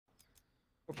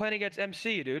We're playing against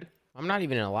MC, dude. I'm not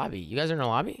even in a lobby. You guys are in a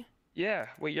lobby? Yeah.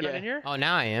 Wait, you're not in here? Oh,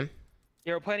 now I am.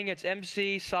 Yeah, we're playing against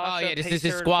MC, Sasha, Oh yeah, this Pacer, is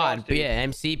the squad. Frosty. Yeah,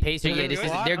 MC, Pacer. Yeah, this is.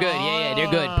 good? They're good. Yeah, they're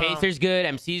good. Pacer's good.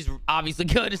 MC's obviously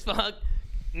good as fuck.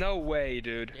 No way,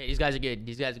 dude. Yeah, these guys are good.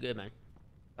 These guys are good, man.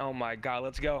 Oh my God,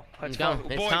 let's go. Let's go.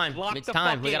 It's Boys, time. lock It's the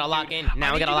time. fuck We gotta lock dude. in.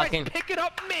 Now we gotta lock you in. guys Pick it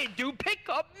up mid, dude. Pick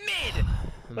up mid.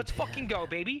 Let's fucking go,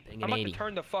 baby. Bring I'm an about to 80.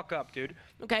 turn the fuck up, dude.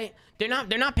 Okay, they're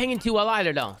not pinging too well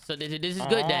either though. So this is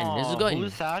good then. This is good.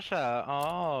 Who's Sasha?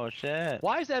 Oh shit.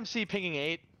 Why is MC pinging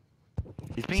 8?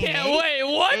 He's pinging Yeah, 8? wait,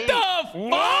 what 8. the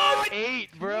fuck?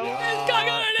 8, bro. This guy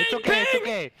got an It's 8 okay. It's ping.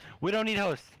 okay. We don't need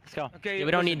hosts. Let's go. Okay. Yeah,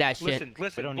 we don't need that shit.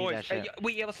 Listen, We don't need boys. that shit.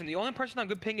 Wait, yeah, listen. The only person on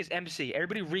good ping is MC.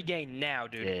 Everybody regain now,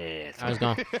 dude. Yes. I was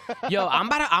going. Yo, I'm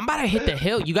about to hit the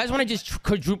hill. You guys want to just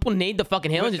quadruple nade the fucking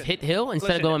hill and just hit hill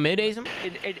instead of going mid ace him?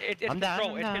 It's I'm down,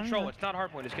 control. I'm It's down, control. I'm It's not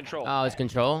hardpoint. It's control. Oh, it's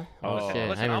control. Oh shit, I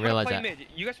Listen, didn't I'm realize gonna play that. mid.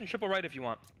 You guys can triple right if you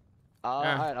want.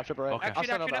 Alright, I'll triple right. Okay. Actually,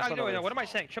 I'll stand up, no, what am I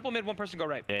saying? Triple mid, one person go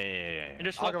right. Yeah. And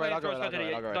just I'll slow go play right, and throw side to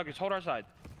the- I'll go right. Doug, just hold our side.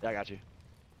 Yeah, I got you.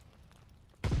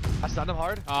 I stunned him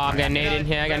hard. Oh, I'm getting naded.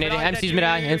 Yeah, I got naded. MC's mid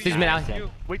eye. MC's mid eye.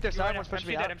 Weak their side, one's pushing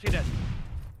me out. MC dead.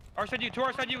 Our side you, to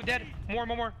our side you, dead. More.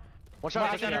 One shot,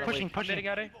 Pushing. Hitting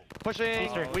at it. Pushing.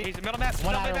 He's middle map.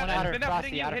 One Middle outer, map, one mid map, outer.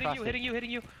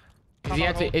 hitting you.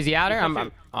 Is he outer?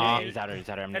 I'm. Yeah, He's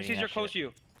out. I'm MC's are close to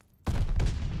you.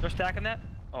 They're stacking that.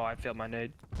 Oh, I failed my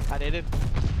nade. I naded.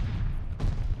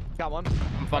 Got one.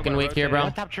 I'm fucking weak here, bro.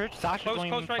 One top church. Sasha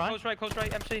going in front. Close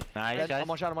right, MC. Nice, guys. I'm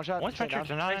one shot. One's front church.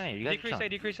 No. You guys are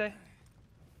Decrease A.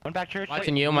 One back church.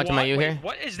 Watching you. I'm watching my U here.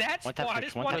 What is that One tap squad? church,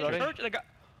 This one squad tap is church. church. They got-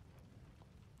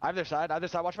 I have their side.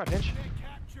 Watch my pinch.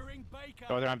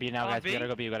 Go there on B now, guys. B? You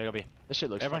gotta go B. This shit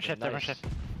looks Everyone fucking shift. Everyone nice. shift.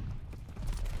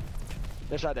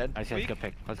 Their side dead. Nice, Weak. good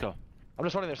pick. Let's go. I'm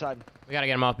just holding their side. We gotta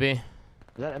get him off B. Is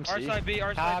that MC? Our side B,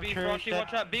 Top Frosty, church, one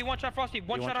shot. B, one shot, Frosty.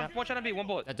 One one shot on B, one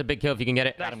bullet. That's a big kill if you can get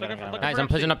it. Nice, him, looking got him, for- got him. Guys, I'm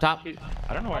pushing up top.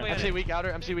 I don't know where. Probably MC weak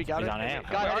outer. MC weak outer. He's on amp.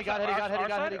 Got Our heady. Got heady.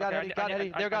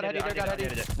 There got heady.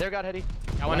 There got heady.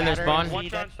 Got one in their spawn. One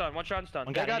shot and stun.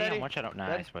 One They got got Eddie. in, one shot out.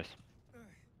 Nice, boys.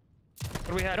 What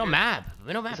do we have? We don't here? map.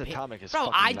 We don't map. This atomic is Bro,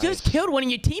 fucking I just nice. killed one of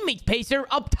your teammates, Pacer,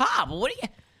 up top. What are you? Oh,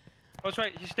 that's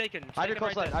right. He's staking. I have your Staking close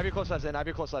right left. there. I have your close left in. I have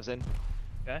your close left in.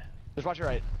 Okay. Just watch your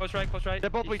right. Close right. They're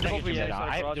both weak. They're both weak.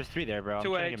 There's 3 there, bro. I'm 2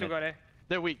 trying A, to 2 get got A.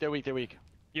 They're weak.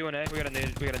 U and A. We got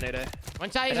a nade A. One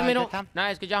side is Hey, in the middle. Tom.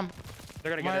 Nice, good job.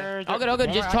 They're gonna get A. All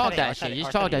good. Just talk that shit.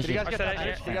 Just talk that Did you shit. guys get that? Did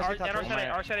you guys get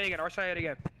that? Our side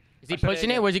again. Is he pushing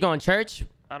it? Where's he going? Church?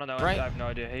 I don't know. Right? I have no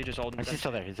idea. He just holding. He's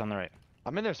still there. He's on the right.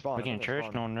 I'm in their spawn. Looking in church.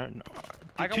 No.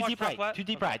 I can Too watch deep top right. flat. Too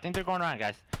deep right. I think they're going around,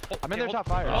 guys. I'm in their top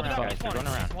fire. Hold Going it around, back. guys. They're going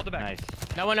around. Hold it back.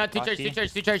 Nice. No,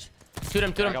 two church. Shoot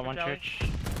him. I got one church.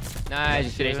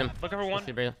 Nice, shoot him. Looking for one.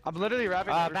 I'm literally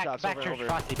wrapping the Back rooftops church. over.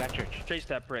 Frosty, back church. Chase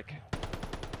that brick.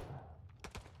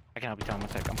 I can help you, Tom. One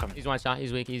sec. I'm coming. He's one shot.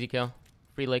 He's weak. Easy kill.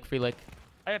 Free lick.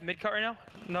 I have mid cut right now.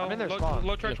 No. I'm in their low, spawn.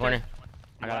 Low church. Corner.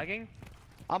 I got it. Lagging.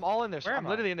 I'm all in there. Where I'm am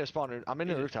literally in their spawn. I'm in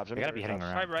the rooftops. I gotta be hitting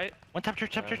around. Right. One top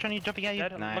church on you, jumping at you.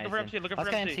 Dead. Nice. Looking for MC. Looking for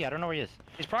Let's get MC. MC. I don't know where he is.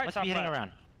 He's probably Must top be hitting flat.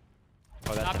 around.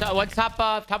 Oh, that's What's top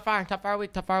fire? Top fire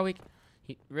weak. Top fire weak.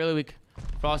 Really weak.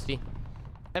 Frosty.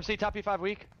 MC top P5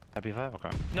 weak. Happy 5? Okay.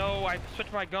 No, I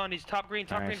switched my gun. He's top green,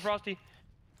 Nice. Frosty.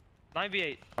 9v8. I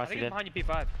Frosty think he's dead. behind you,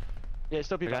 P5. Yeah, it's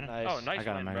still I got P5. it. Nice. Oh, nice I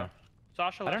got him, win, I bro. got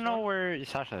Sasha, I don't last know one. where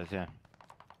Sasha is,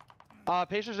 yeah.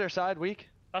 Pacers their side weak.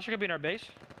 Sasha could be in our base.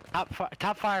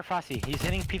 Top fire, Frosty. He's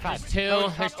hitting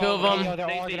P5. There's two of Yo, them.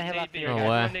 they're all gonna hit left here. No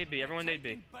guys. way. Everyone nade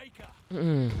B.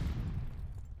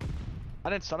 I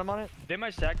didn't stun him on it. They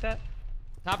might stack that.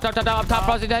 Top,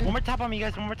 Frosty dead. One more top on me,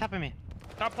 guys. One more top on me.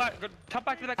 Top plat. Good. Top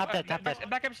back to the back. Top dead.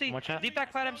 Back MC. One shot. Deep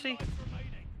back plat MC.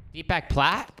 Deep back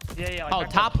plat? Yeah. Like Oh, back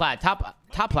top plat. Top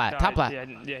plat. No, Top plat.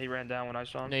 Yeah, he ran down when I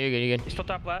saw him. No, you're good. He's still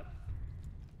top plat.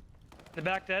 The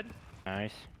back dead.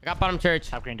 Nice. I got bottom church.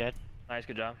 Top green dead. Nice,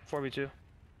 good job. 4v2.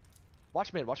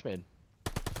 Watch mid.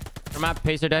 I'm out.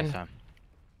 Pacer dead. Nice There's time.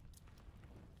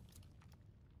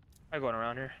 I'm going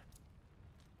around here.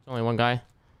 only one guy.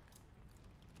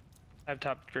 I have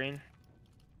top green.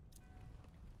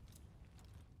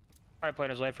 Probably playing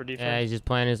his life for defense. Yeah, he's just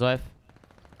playing his life.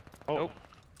 Oh. Nope.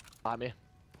 On me.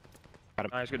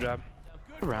 Nice, good job.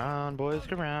 Good round, boys.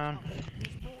 Good round.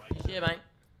 Shit, man.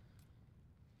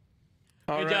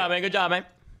 All Good right. job, man. Good job, man.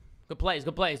 Good plays.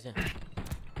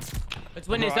 Let's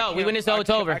win this Bro, I out. We can't- win this out. It's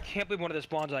over. I can't believe one of the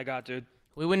spawns I got, dude.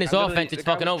 We win this I literally- offense. It's the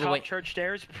guy fucking was over. top Wait. church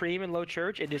stairs, preem and low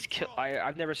church. It just kill.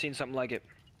 I've never seen something like it.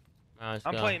 Let's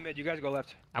I'm go. playing mid. You guys go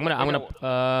left. I'm gonna. Wait, I'm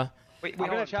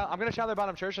hold on. gonna chow their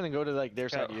bottom church and then go to like their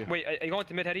side to you. Wait, are you going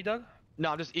to mid heady, Doug? No,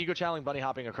 I'm just ego channeling bunny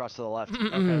hopping across to the left.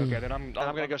 Okay, then I'm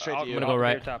gonna go straight to you. I'm gonna go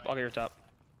right. I'll get your top.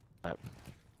 Alright.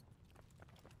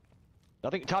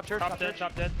 Nothing. Top church. Top dead,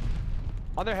 top dead.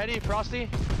 On their heady, Frosty.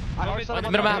 One's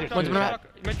middle map. One's middle map.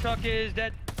 Mid truck is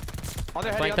dead. On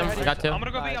their heady. Flank them. I got two. I'm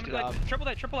gonna go B. Nice, I'm good gonna job. triple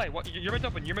A, triple A. What? Your mid's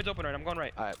open. Your mid's open right. I'm going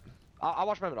right. Alright. I'll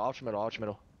watch my middle. I'll watch middle. I'll watch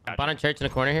middle. Bottom church in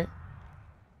the corner here.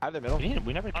 I have the middle.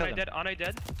 We never On killed A him. dead. On A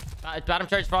dead. Bottom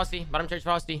church Frosty. Bottom church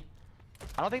Frosty.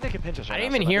 I don't think they can pinch us right I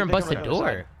didn't now, even so hear him think bust the they're gonna go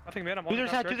door. Nothing mid. I'm To holding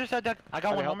their top side, church. Doug. I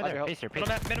got one help, over there. help. Pacer, Middle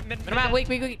pacer. map, mid. Middle map.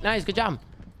 Weak. Nice. Good job.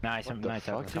 Nice, What the nice.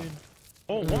 fuck, dude?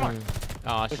 Oh, one more.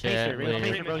 Oh There's shit. pacer, Really.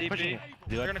 pacer, bro. He's pushing you.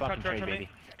 They're Good gonna fucking cut church trade, on me. baby.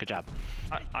 Good job.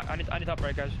 I need top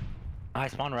right, guys. I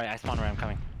spawn right. I'm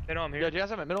coming. They know I'm Yo, here. do you guys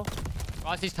have a middle?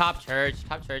 Frosty's top church.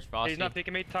 Top church. Frosty. He's not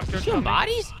picking me. Top church. Shooting on me.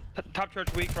 bodies? Top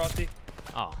church weak, Frosty.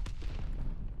 Oh.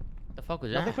 What the fuck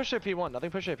was Nothing that? push their P1.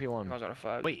 Nothing push their I P1. was on a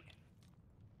 5. Wait.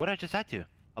 What did I just add to?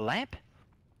 A lamp?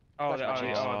 Oh, That's my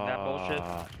cheese. that bullshit.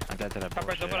 I did that Top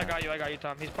right, bullshit. open. I got you,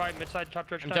 Tom. He's probably mid-side top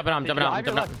church. I'm jumping out. I'm jumping out. I I'm have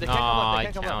your jumping out. left. They can't come Oh, left. he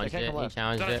They can't come left. challenged They can't it. come He left. He's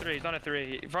challenged on a it. 3. He's on a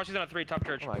 3. Frosty's on a 3. Top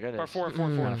church. Oh my goodness. Or 4.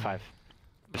 On a 5.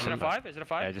 Is it a 5? Is it a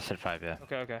 5? Yeah, I just said 5, yeah.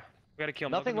 Okay. We gotta kill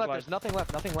him. Nothing Look left. at There's nothing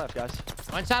left. Nothing left, guys.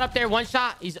 One shot up there. One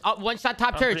shot. He's up. One shot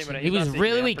top I'm church. pre-minute. He He's was not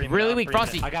really seeing me. weak. I'm pre-minute. Really I'm weak. pre-minute.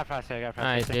 Frosty. I got Frosty.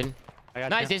 Nice, dude. I got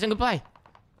Nice, you. Jason. Good play.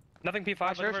 Nothing P5.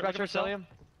 Back church. Back church. CELLIUM.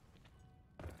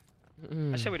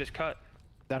 I said we just cut.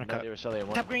 Down a No, cut. they were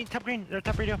CELLIUM. Top green, or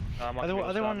top radio. I'm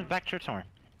Other one back church somewhere.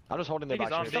 I'm just holding I their think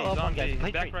back he's church. on B. Still up He's on one, guys. B.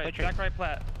 Play Back trade, right. play trade. Back right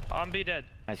plat. On B dead.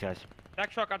 Nice, guys.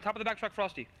 Back truck on top of the back truck.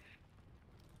 Frosty.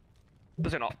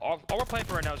 Listen, all we're playing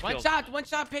for right now is kills. One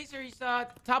shot, Pacer. He's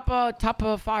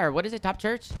top fire. What is it? Top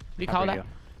church? What do you Top call radio. that?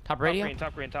 Top radio?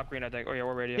 Top green, I think. Oh yeah,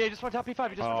 we're radio. Yeah, just went top P5.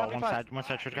 Just went Oh, top P5. one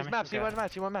side church He's coming. maps. He went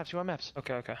maps. He went maps. He went maps.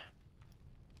 Okay.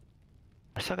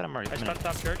 I still got him already. I stunned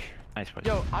top church. Nice, buddy.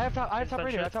 Yo, I have top Stun radio.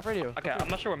 I shit. have top radio. Okay, I'm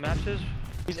not sure what maps is.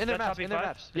 He's in their Is that maps. top In their P5?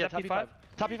 maps. Is Yeah, that top P5? P5.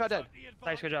 Top P5 dead.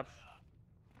 Nice, good job.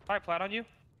 Alright, flat on you.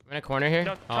 I'm in a corner here.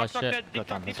 No, Oh top truck shit. dead. Go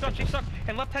down, Deep let's truck.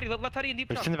 And left heady and deep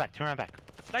There's truck. two in the back. Two around back.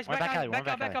 Nice, One back alley, one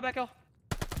back back out.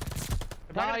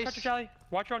 Nice. Church alley.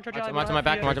 Watch your own church alley. Watch my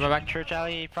back. Watch my back. Church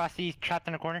alley. Frosty trapped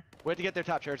in a corner. We have to get their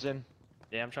top church in.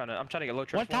 Yeah, I'm trying to get low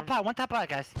church. One top pot. One top pot,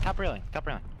 guys. Top railing.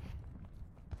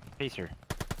 Pacer.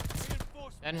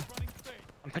 Then.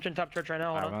 I'm pitching top church right now.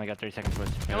 Alright, Hold we on. only got 30 seconds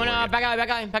left.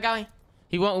 Back alley.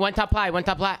 He went top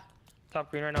plat. Top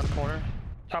green right now in the corner.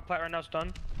 Top plat right now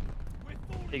stunned.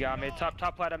 He got me.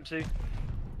 Top plat MC.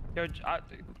 Yo,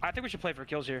 I think we should play for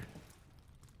kills here.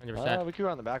 100%. We could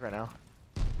run the back right now.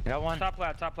 Got one. Top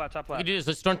plat. We can do this.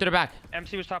 Let's storm through the back.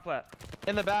 MC was top plat.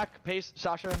 In the back, pace,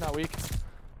 Sasha, not weak.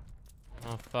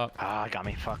 Oh fuck. Ah, got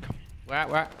me. Fuck. Where?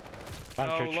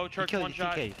 Bottom Oh, low church, He killed one you.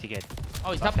 shot. TK.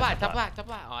 Oh, he's top plat. Oh,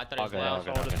 I thought it was Okay, low.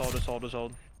 okay. Just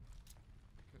hold.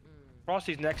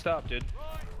 Frosty's next up, dude.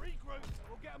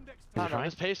 I don't know,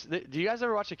 this pace. Do you guys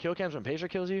ever watch the kill cams when Pacer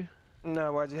kills you?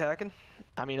 No, why is he hacking?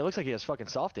 I mean, it looks like he has fucking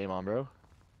soft aim on, bro.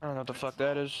 I don't know what the fuck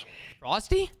that is.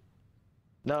 Frosty?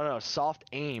 No, soft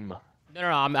aim. No.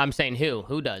 I'm saying who?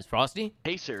 Who does? Frosty?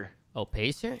 Pacer. Oh,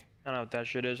 Pacer? I don't know what that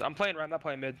shit is. I'm playing right, I'm not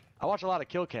playing mid. I watch a lot of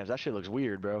kill cams. That shit looks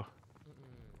weird, bro.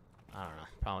 I don't know.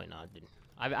 Probably not, dude.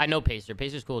 I know Pacer.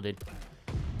 Pacer's cool, dude.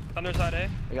 Thunder side A.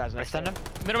 You guys I next stunned time. him.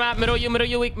 Middle map. Middle you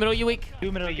weak. 2 middle.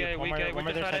 Weak You. A, One weak A, more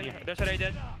weak their side side. A. You. Their side A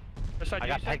dead. Their side I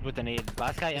got you pegged with the nade.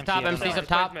 Last guy. MC. top, MC. Up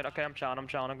top. Mid. Okay, I'm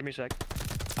chilling. Give me a sec.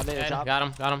 I'm in the Dead. top. Got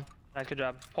him. Nice, good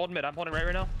job. Hold mid. I'm holding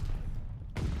right now.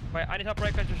 Wait, I need help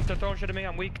right, guys. They're throwing shit at me.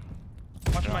 I'm weak.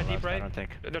 Watching my deep I right. don't think.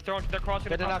 They're crossing.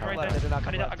 They did not come right left. there. They did not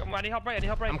come I left. need help right. I need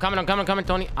help right. I'm coming,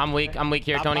 Tony. I'm weak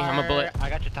here, Top Tony. I'm a fire. bullet. I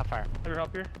got your top fire. Have your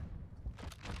help here.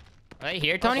 Right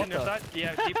here, Tony? On their side.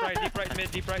 Yeah, deep right,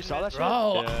 mid, deep right. You saw mid. that shit?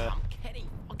 Bro, Yeah. I'm getting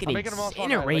fucking I'm making them all spawn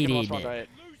right. I'm making them all spawn incinerated.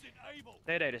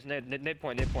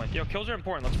 right. Nade point. Yo, kills are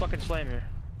important. Let's fucking slam here.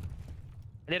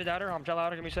 I need a doubter. I'm gel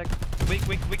outer. Give me a sec. Weak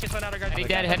can sign outer, guys.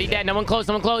 Heady dead. No one close.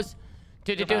 Two.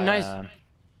 Nice. I'm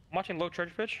watching low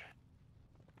church pitch.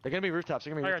 They're gonna be rooftops.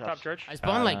 They're gonna be Fire top rooftops. church. I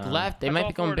spawned like left. They might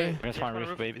be going big. We're gonna spawn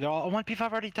roof, baby. They're all one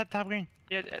P5 already. Top green.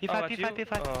 Yeah, P5, that's you?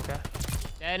 P5. Oh, okay.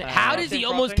 And how does he same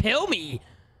almost crossing. kill me?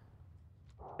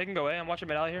 They can go A. I'm watching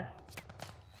mid alley here.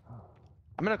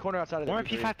 I'm in a corner outside of the One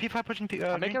P3. P5 pushing P.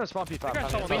 I'm making green. a spawn P5. I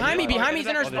got someone Behind me. He's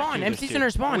in our Oh, there's spawn. two, MC's there's in our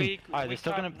spawn. Weak. Alright, they're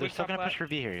still gonna weak top push left. for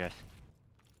B here, guys.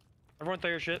 Everyone throw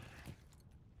your shit.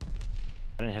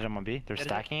 I didn't hit him on B. They're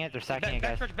stacking it. They're stacking it,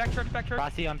 Back guys. church.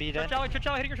 Frosty on B dead. Church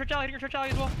alley, hitting your church alley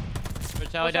as well.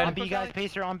 Charlie On dead. B, guys.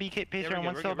 Pacer on B. Pacer we're and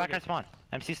one good, still we're back good. at spawn.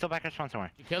 MC still back at spawn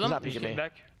somewhere. You kill He's him? not peeking me.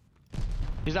 Back.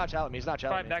 He's not challenging me. He's not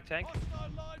Probably challenging me. back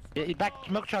tank. Yeah, back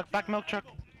milk truck. Back milk truck.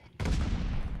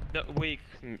 No, weak.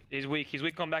 He's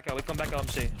weak. Come back out.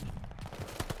 MC.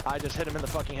 I just hit him in the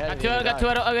fucking head.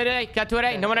 Got two at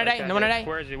A. No one at A.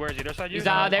 Where is he? Their side you? He's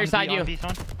their side you.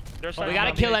 Their side We you.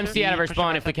 gotta kill MC out of our Push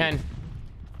spawn him if we can.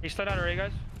 He's stood out already,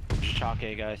 guys. Just chalk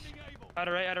A, guys. Out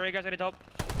of right, guys. I need help.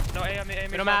 No, A,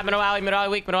 Middle map, middle alley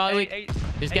weak, middle alley weak.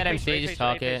 Just get A MC, pacer, just A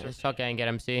talk pacer, it. Just talk it and get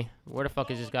MC. Where the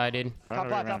fuck is this guy, dude? Top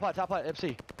plat,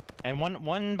 MC. And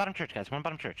one bottom church, guys. One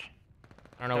bottom church.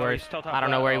 I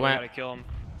don't know where he We went. gotta kill him.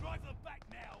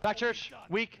 Back church,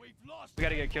 weak. We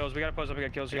gotta get kills. We gotta post up and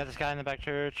get kills We here. got this guy in the back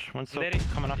church. One's still Lady.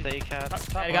 coming off the A-cap.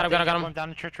 Hey, got him. Down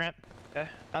the church ramp. Okay.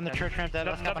 Down the church ramp, dead.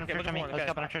 Let's Nothing, go bottom okay, church on me. okay. Let's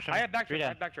go bottom church on I me. have back church. Three I dead.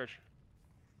 have back church.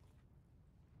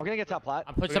 I'm gonna get top plat.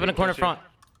 I'm pushed up in the corner front.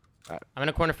 I'm in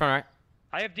the corner front, right?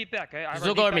 I have deep back. I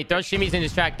Still go with me. Throw shimmies in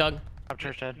this track, Doug. Top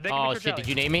church dead. Oh shit, did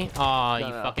you name me? Oh, you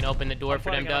fucking opened the door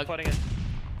for them, Doug.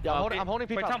 Yeah, I'm holding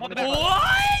people. Wait, Tom, hold the back.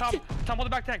 What? Tom, hold the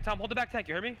back tank. Tom, hold the back tank.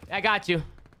 You hear me? I got you.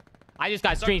 I just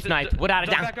got stream sniped without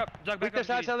a doubt. Back up. Doug, Weak back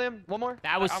their up. side, CELLIUM. One more.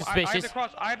 That was suspicious.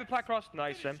 I have the plat cross.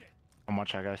 Nice, Sim. I'm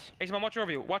watch out, guys. Ace, I'm watching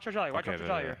over you. Watch Church Alley. Watch Church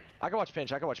Alley here. I can watch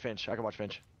pinch.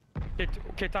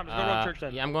 Okay, Tom, just go rogue church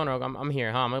then. Yeah, I'm going rogue. I'm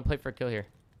here, huh? I'm gonna play for a kill here.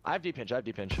 I have deep pinch.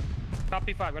 Top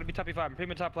P5. Gonna be top P5. I'm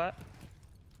premium top plat.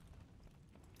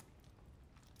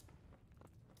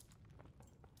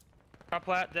 Top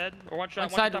plat, dead. Or one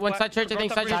shot. One side church, I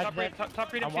think. Side church.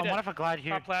 Top green, I MC want dead. if I glide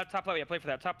here. Top plat, yeah, play for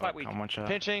that. Top plat weak. I'm one shot.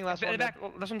 Pinching. Last In one. the back,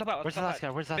 last one top plat. Where's the last guy?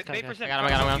 Where's the last guy? I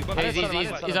got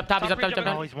him. He's up top.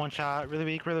 Oh, he's one shot. Really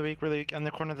weak. On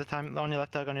the corner of the time. On your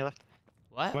left, Doug. On your left.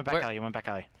 What? Went back alley. Went back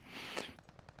alley.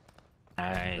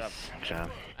 Nice. Good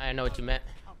job. I didn't know what you meant.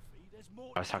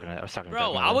 I was talking to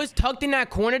Bro, Doug, I was tucked in that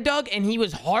corner, Doug, and he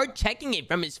was hard checking it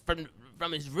from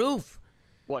his roof.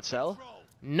 What, Cell?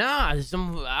 Nah, I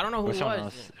don't know who it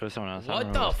was. It was someone else.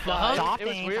 What the fuck? It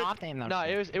was weird. No,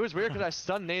 it was weird because I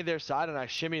stun naded their side and I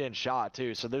shimmied and shot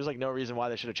too. So there's like no reason why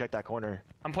they should have checked that corner.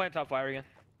 I'm playing top fire again.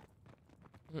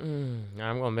 Nah,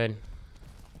 I'm going mid.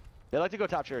 They like to go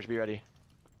top church. Be ready.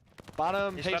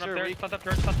 Bottom, pacer, weak. Top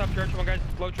church. One guy's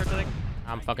low church, I think.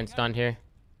 I'm fucking stunned here.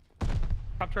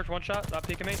 Top church, one shot. Not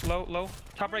peeking me. Low.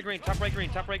 Top right green.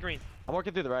 I'm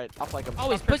working through the right. I'll flank him. Oh,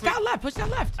 he's pushed out left.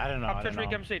 I don't know. Top church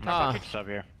weak MC. Ah. What's up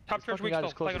here? Top church fucking weak guy still.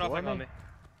 just closed Playing the off door on me.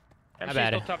 I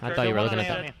bet it. I thought you were looking at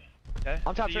that. Okay.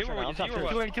 I'm top To you church right or now. I'm to top you or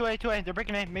church. what? 2A. They're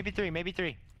breaking A. Maybe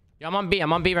three. Yo, I'm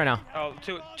on B right now. Oh,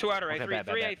 two outer A. Okay, bad.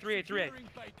 3A.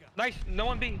 Nice. No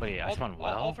one B. Wait, I spawned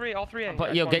well. All three A.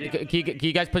 But yo, can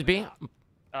you guys push B? We're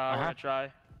gonna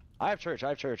try. I have church.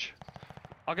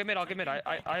 I'll get mid.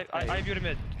 I viewed a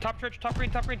mid. Top church, top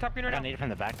green right I now. need it from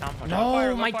the back, Tom. No,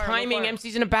 fire, my low fire, timing. low fire.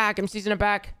 MC's in the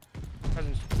back.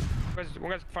 Cousins.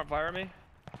 One guy's front fire at me.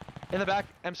 In the back,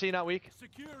 MC not weak.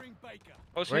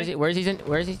 OC. Where is he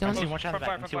still? MC one shot in the back.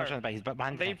 Front MC one shot in the back. He's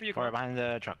behind Waiting for you, behind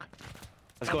the truck.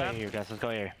 Let's go here, guys. Let's go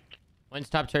here. One's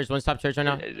top church right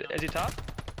now. Is he top?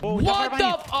 Oh, What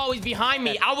the? Oh, he's behind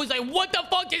me. I was like, what the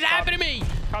fuck just happened to me?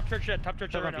 Top church dead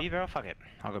right B, now. bro. Fuck it.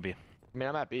 I'll go B. I mean,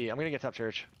 I'm at B. I'm gonna get top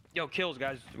church. Yo, kills,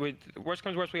 guys. Worst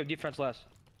comes worst, we have defense less.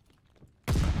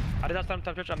 I did not stun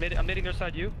top church. I'm nading their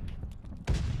side. You.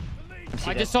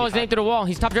 I just saw his name through the wall.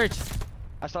 He's top church.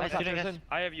 I saw top church.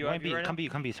 I have you. I have you right now.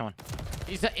 Come B, someone.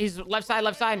 He's left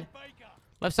side.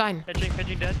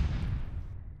 Pitching dead.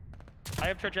 I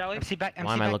have church alley. MC back.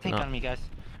 Why am I looking tank up? on me, guys.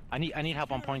 I need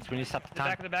help on points. We need to stop the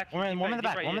time. The back. One in the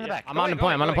back. I'm on the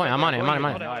point. I'm on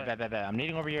it. No, I bet. I'm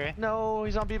needing over here. No,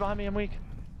 he's on B behind me. I'm weak.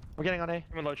 We're getting on A.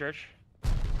 I'm in low church.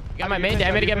 Got my mid.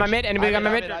 Enemy got my mid.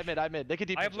 I mid. They could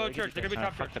deep. I have low church. They're gonna be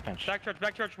top Fuck church. the pinch.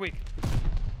 Back church weak.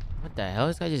 What the hell?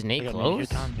 This guy just nade They got me close?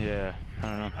 here, Tom. Yeah. I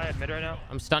don't know. I have mid right now.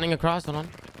 I'm stunning across. Hold on.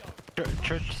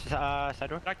 Church side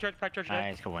door. Back church dead.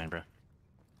 Nice, go win, bro.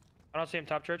 I don't see him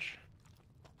top church.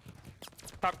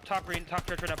 Top green, top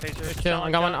church right now, pacer. Chill,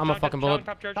 I got one. I'm a fucking bullet.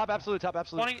 Top church. Top absolute.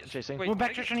 Spawning- Chasing. Wait, We're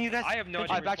back church on you guys. I have no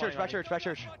idea. Alright, back who's church.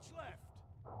 spawning on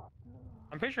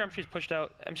I'm pretty sure MC's pushed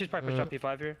out. MC's probably pushed out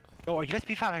P5 here. Oh, you guys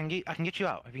P5. I can get you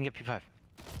out. If you can get P5.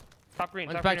 Top green.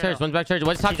 One's top back green church. One's back church.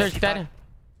 What's top church dead?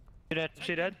 You're dead. Is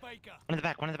she dead? One in the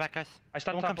back, guys. I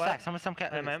stopped Someone top come left. stack.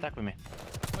 Someone Yeah, man. stack with me.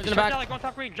 One's in the back. Go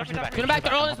top green. Jump in the top back. They're in green. the back.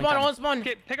 They're all in spawn. All in spawn.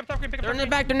 Okay, pick up top green. They're in the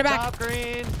back. They're in the back. Top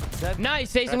green. Dead.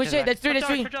 Nice, Jason. Good shit. That's three. Church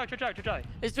alley.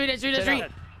 That's three.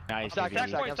 Nice. Nice. Stacking.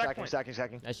 easy. I'm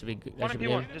stacking. That should be good. That One should and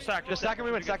be P1. good. Just sack. Just stacking,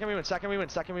 we win. Second we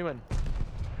win.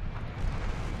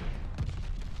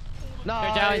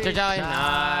 Nice. Church alley.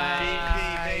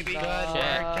 GG, baby. Good Good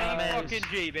shit. fucking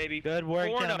G, baby. Good work,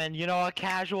 4-0. gentlemen. You know, a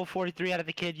casual 43 out of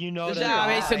the kid. You know Good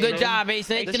that. job, Asim. Good job, Asim.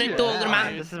 This Excellent is- tool,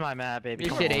 man. This is my map, baby. Good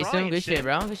Come shit, on. Asim. Good shit,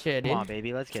 bro. Good shit, Come on, dude.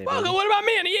 baby. Let's get it. Well, baby. what about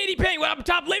me on the 80 paint? What up,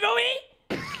 top live over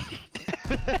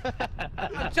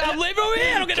Top live over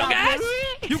here. I don't get no gas.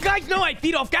 You guys know I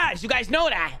feed off gas. You guys know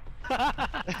that.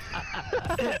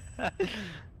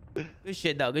 Good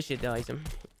shit, though. Asim.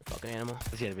 Fucking animal.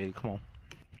 Let's get it, baby. Come on.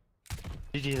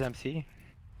 GG's MC.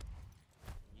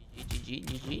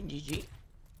 GG.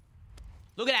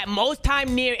 Look at that. Most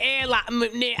time near allies. I'm a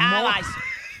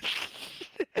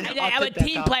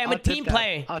team player. I'm a team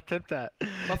player. I'll tip that.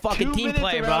 I'm a fucking team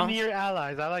player, bro. Near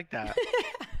allies. I like that.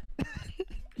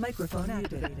 Microphone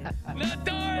activated. Let's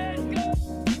do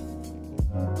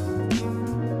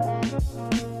it.